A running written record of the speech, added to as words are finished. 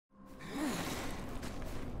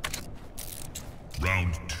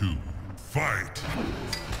2, fight!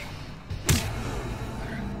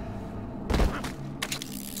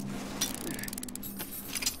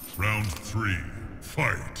 Round 3,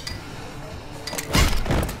 fight!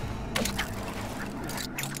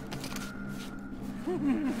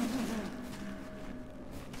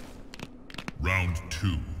 Round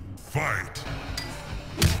 2, fight!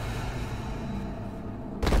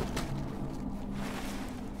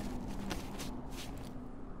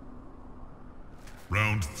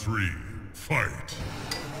 Round 3, fight!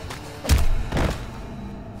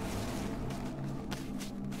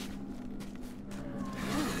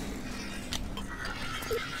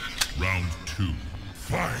 Round 2,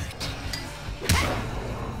 fight!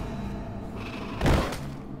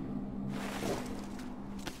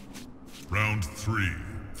 Round 3,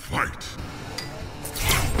 fight!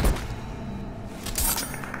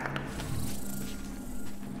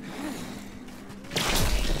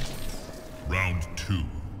 Round 2,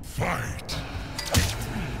 fight!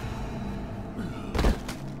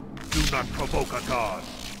 Do not provoke a god.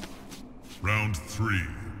 Round 3,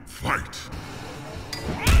 fight!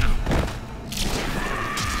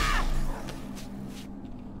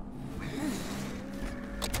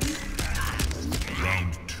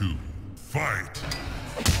 Round 2, fight!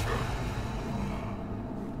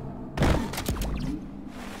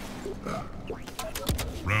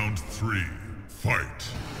 Round 3, fight!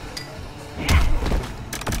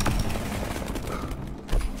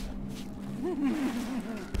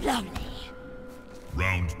 Lovely.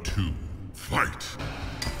 Round 2, fight!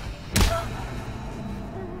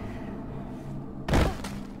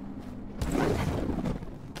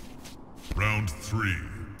 Round 3,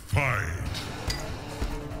 fight!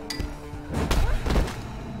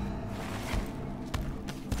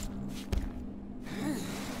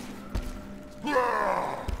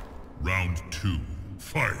 Round 2,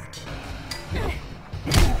 fight!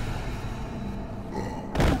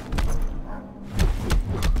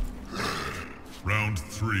 Round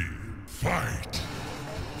 3, fight!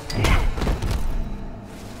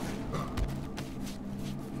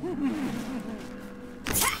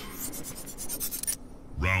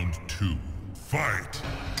 Round 2, fight!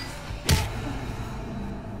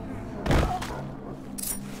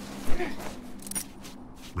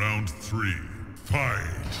 Round 3, fight!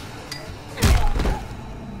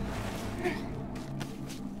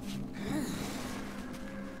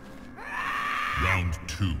 Round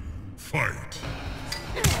 2, fight!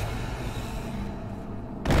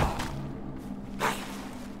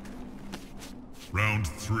 Round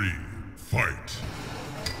 3, fight!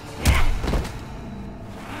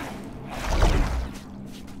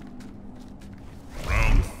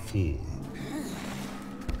 Round 4.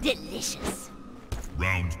 Delicious.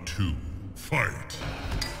 Round 2, fight!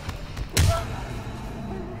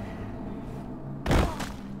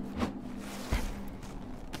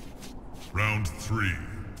 Round 3,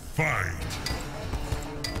 fight!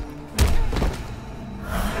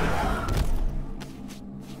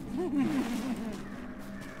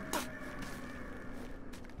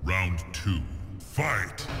 Round 2,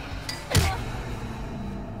 fight!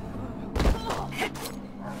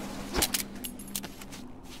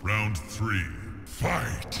 Round 3,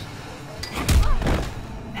 fight!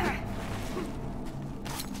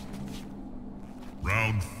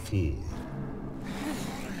 Round 4.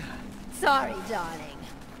 Sorry, darling.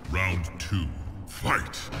 Round 2,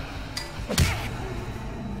 fight!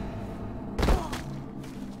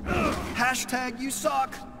 Hashtag you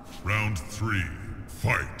suck. Round 3,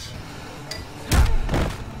 fight!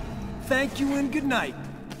 Thank you and good night.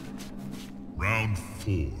 Round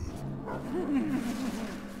 4.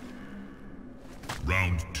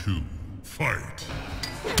 Round 2, fight!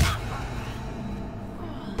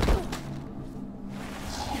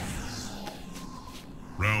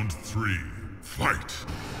 Round 3, fight!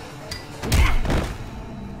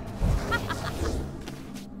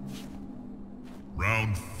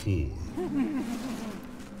 Round 4.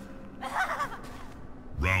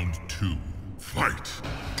 Round 2, fight!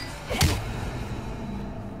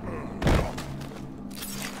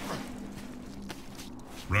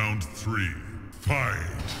 Round 3, fight!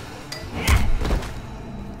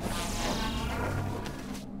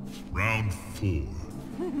 Round 4.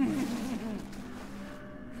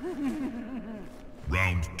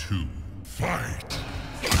 Round 2, fight!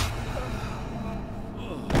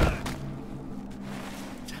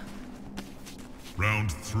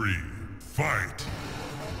 Round 3, fight!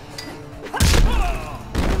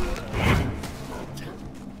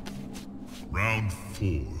 Round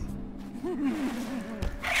 4.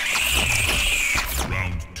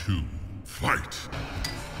 Round 2, fight!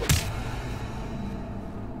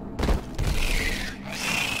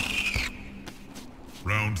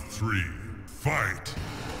 3, fight!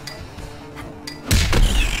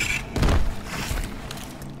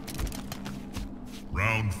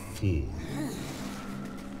 Round 4.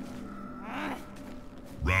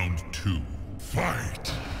 Round 2,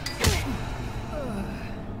 fight!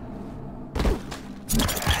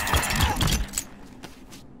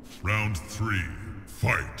 Round 3,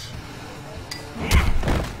 fight!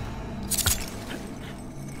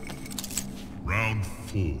 Round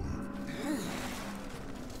 4.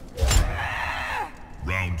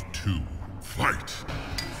 Round 2, fight!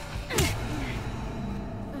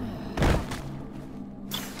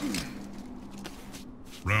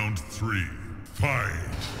 Round 3, fight!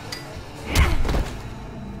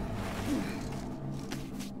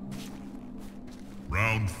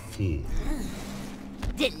 Round 4.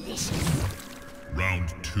 Delicious.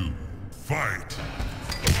 Round 2, fight!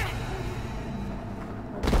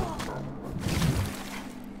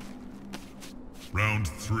 Round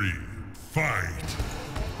 3, fight!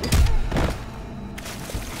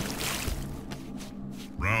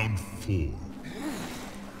 Round 4.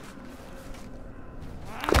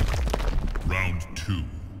 Round 2,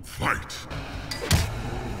 fight!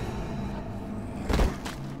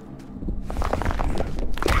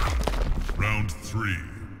 Round 3,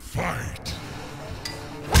 fight!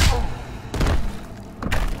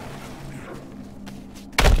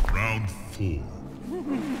 Round 4.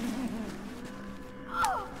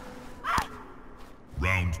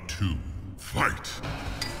 Round 2, fight!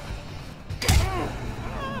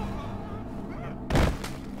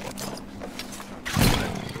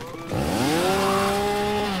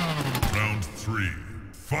 Round 3,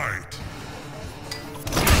 fight!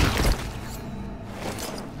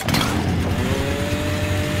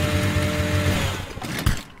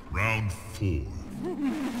 Round 4.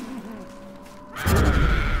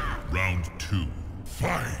 Round 2,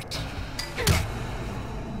 fight!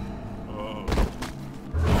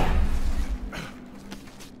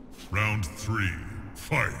 Round 3,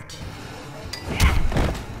 fight!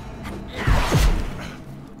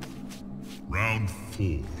 Round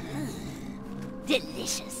 4.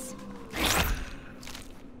 Delicious.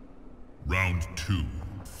 Round 2,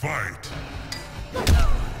 fight!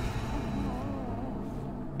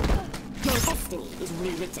 Your destiny is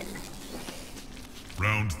rewritten.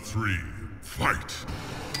 Round 3, fight!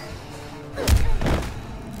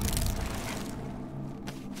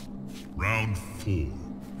 Round 4.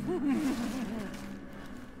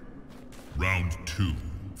 Round 2,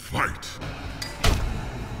 fight!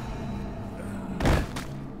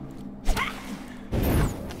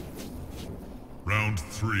 Round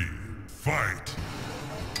 3, fight!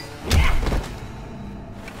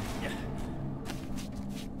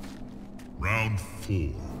 Round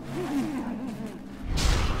 4.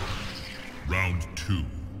 Round 2,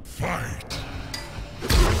 fight!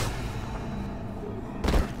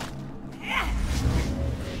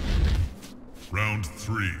 Round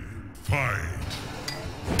 3, fight!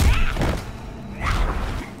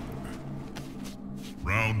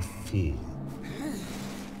 Round 4.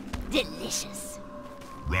 Delicious.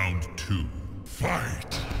 Round 2,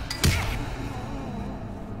 fight!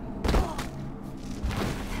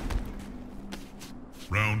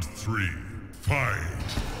 Round 3, fight!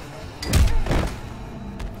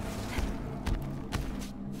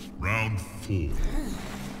 Round 4.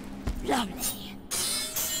 Lovely.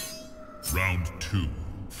 Round 2,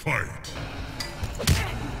 fight!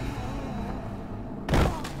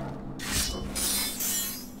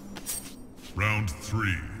 Round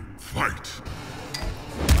 3, fight!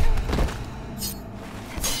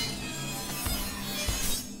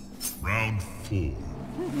 Round 4.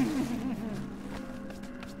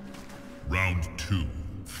 Round 2,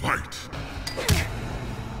 fight!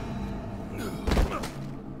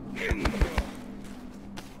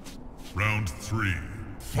 Round 3,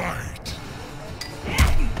 fight!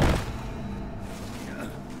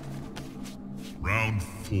 Round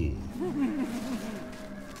 4.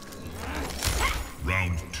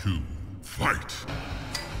 Round 2, fight!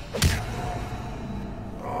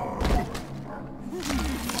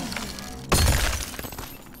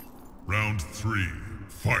 Round 3,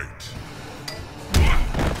 fight!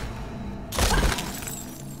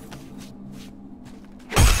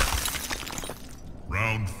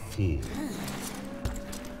 Round 4.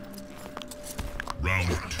 Round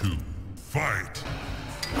 2, fight!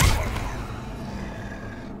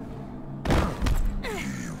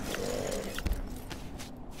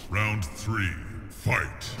 Round 3,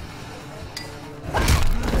 fight!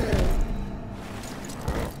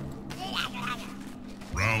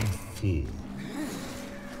 Round 4.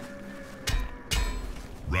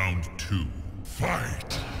 Round 2,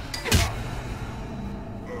 fight!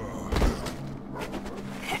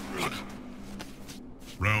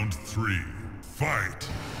 3, fight!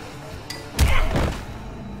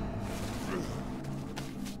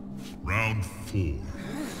 Round 4.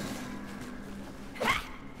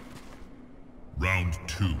 Round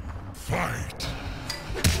 2, fight!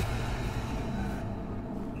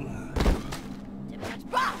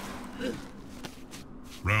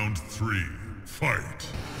 Round 3, fight!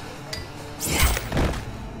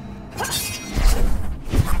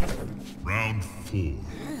 Round 4.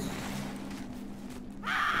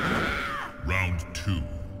 Round 2,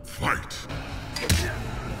 fight!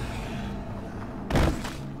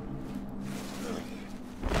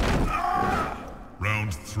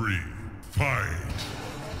 Round 3, fight!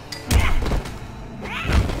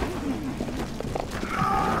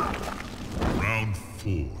 Round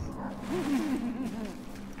 4.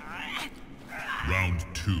 Round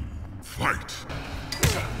 2, fight!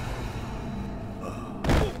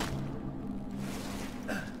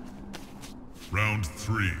 Round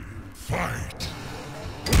 3, fight!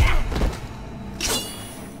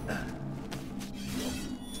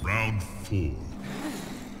 Round 4.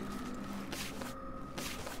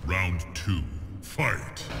 Round 2,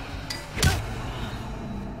 fight!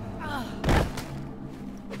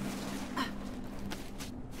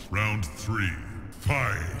 Round 3,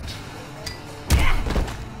 fight!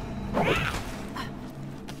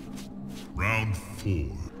 Round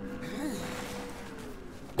 4.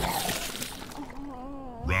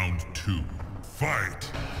 Round 2,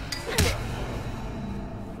 fight!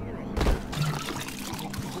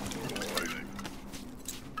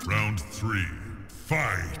 Round 3,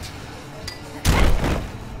 fight!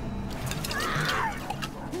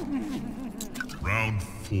 Round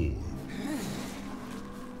 4.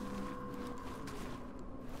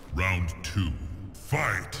 Round 2,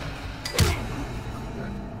 fight!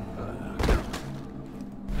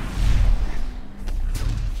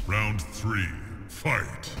 Round 3,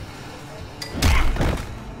 fight!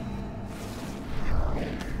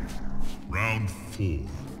 Round 4.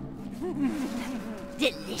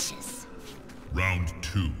 Delicious. Round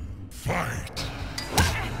 2, fight!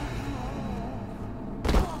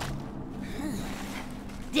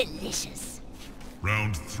 Delicious.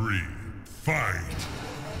 Round 3, fight!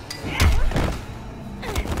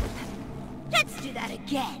 Let's do that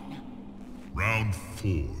again. Round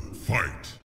 4, fight!